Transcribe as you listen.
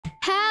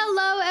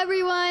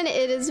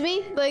it's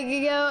me,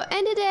 Go,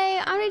 and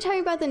today I'm going to tell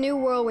you about the new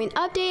Royalween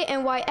update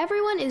and why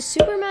everyone is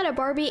super mad at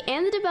Barbie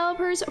and the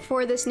developers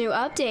for this new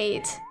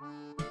update.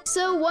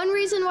 So one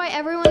reason why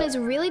everyone is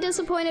really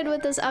disappointed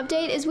with this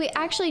update is we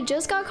actually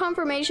just got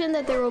confirmation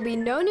that there will be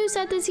no new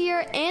set this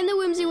year and the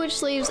Whimsy Witch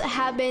sleeves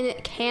have been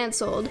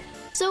cancelled.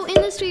 So in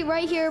this tweet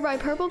right here by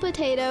Purple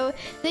Potato,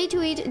 they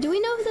tweet, "Do we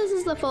know if this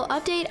is the full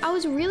update? I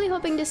was really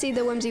hoping to see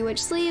the Whimsy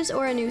Witch sleeves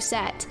or a new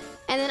set."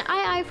 And then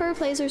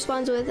Firplace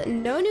responds with,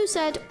 "No new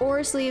set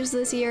or sleeves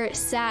this year,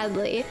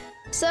 sadly."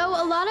 So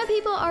a lot of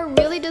people are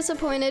really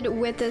disappointed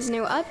with this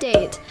new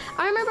update.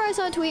 I remember I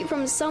saw a tweet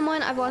from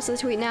someone, I've lost the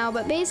tweet now,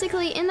 but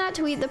basically in that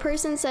tweet the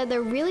person said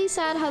they're really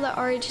sad how the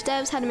RH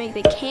devs had to make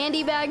the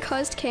candy bag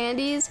cost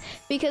candies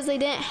because they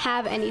didn't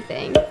have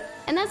anything.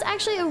 And that's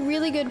actually a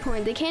really good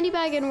point. The candy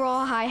bag in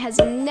Royal High has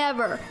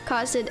never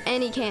costed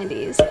any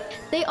candies.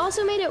 They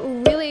also made it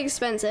really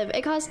expensive.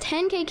 It cost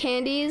 10k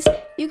candies.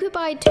 You could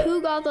buy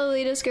 2 Goth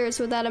Lolita skirts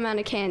with that amount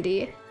of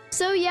candy.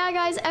 So yeah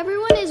guys,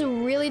 everyone is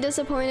really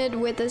disappointed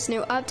with this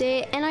new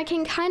update and I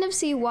can kind of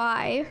see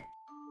why.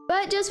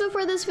 But just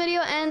before this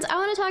video ends, I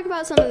want to talk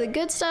about some of the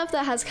good stuff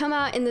that has come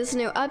out in this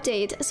new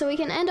update so we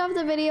can end off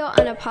the video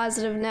on a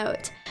positive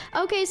note.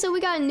 Okay, so we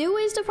got new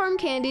ways to farm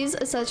candies,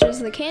 such as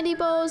the candy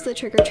bowls, the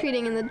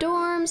trick-or-treating in the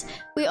dorms.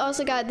 We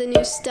also got the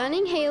new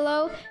stunning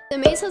halo. The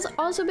maze has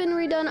also been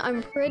redone,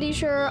 I'm pretty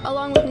sure,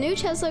 along with new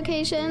chest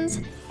locations.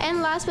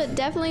 And last but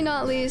definitely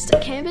not least,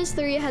 Campus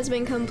 3 has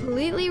been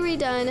completely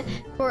redone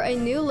for a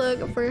new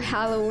look for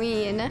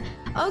Halloween.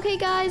 Okay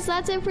guys,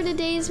 that's it for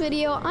today's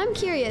video. I'm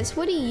curious,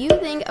 what do you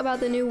think about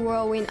the new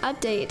Royalween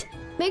update?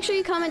 Make sure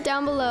you comment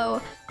down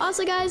below.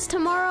 Also guys,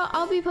 tomorrow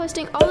I'll be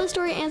posting all the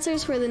story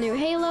answers for the new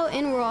Halo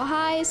in Royal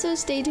High, so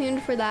stay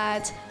tuned for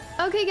that.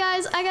 Okay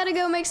guys, I gotta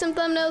go make some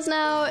thumbnails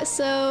now,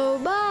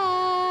 so bye!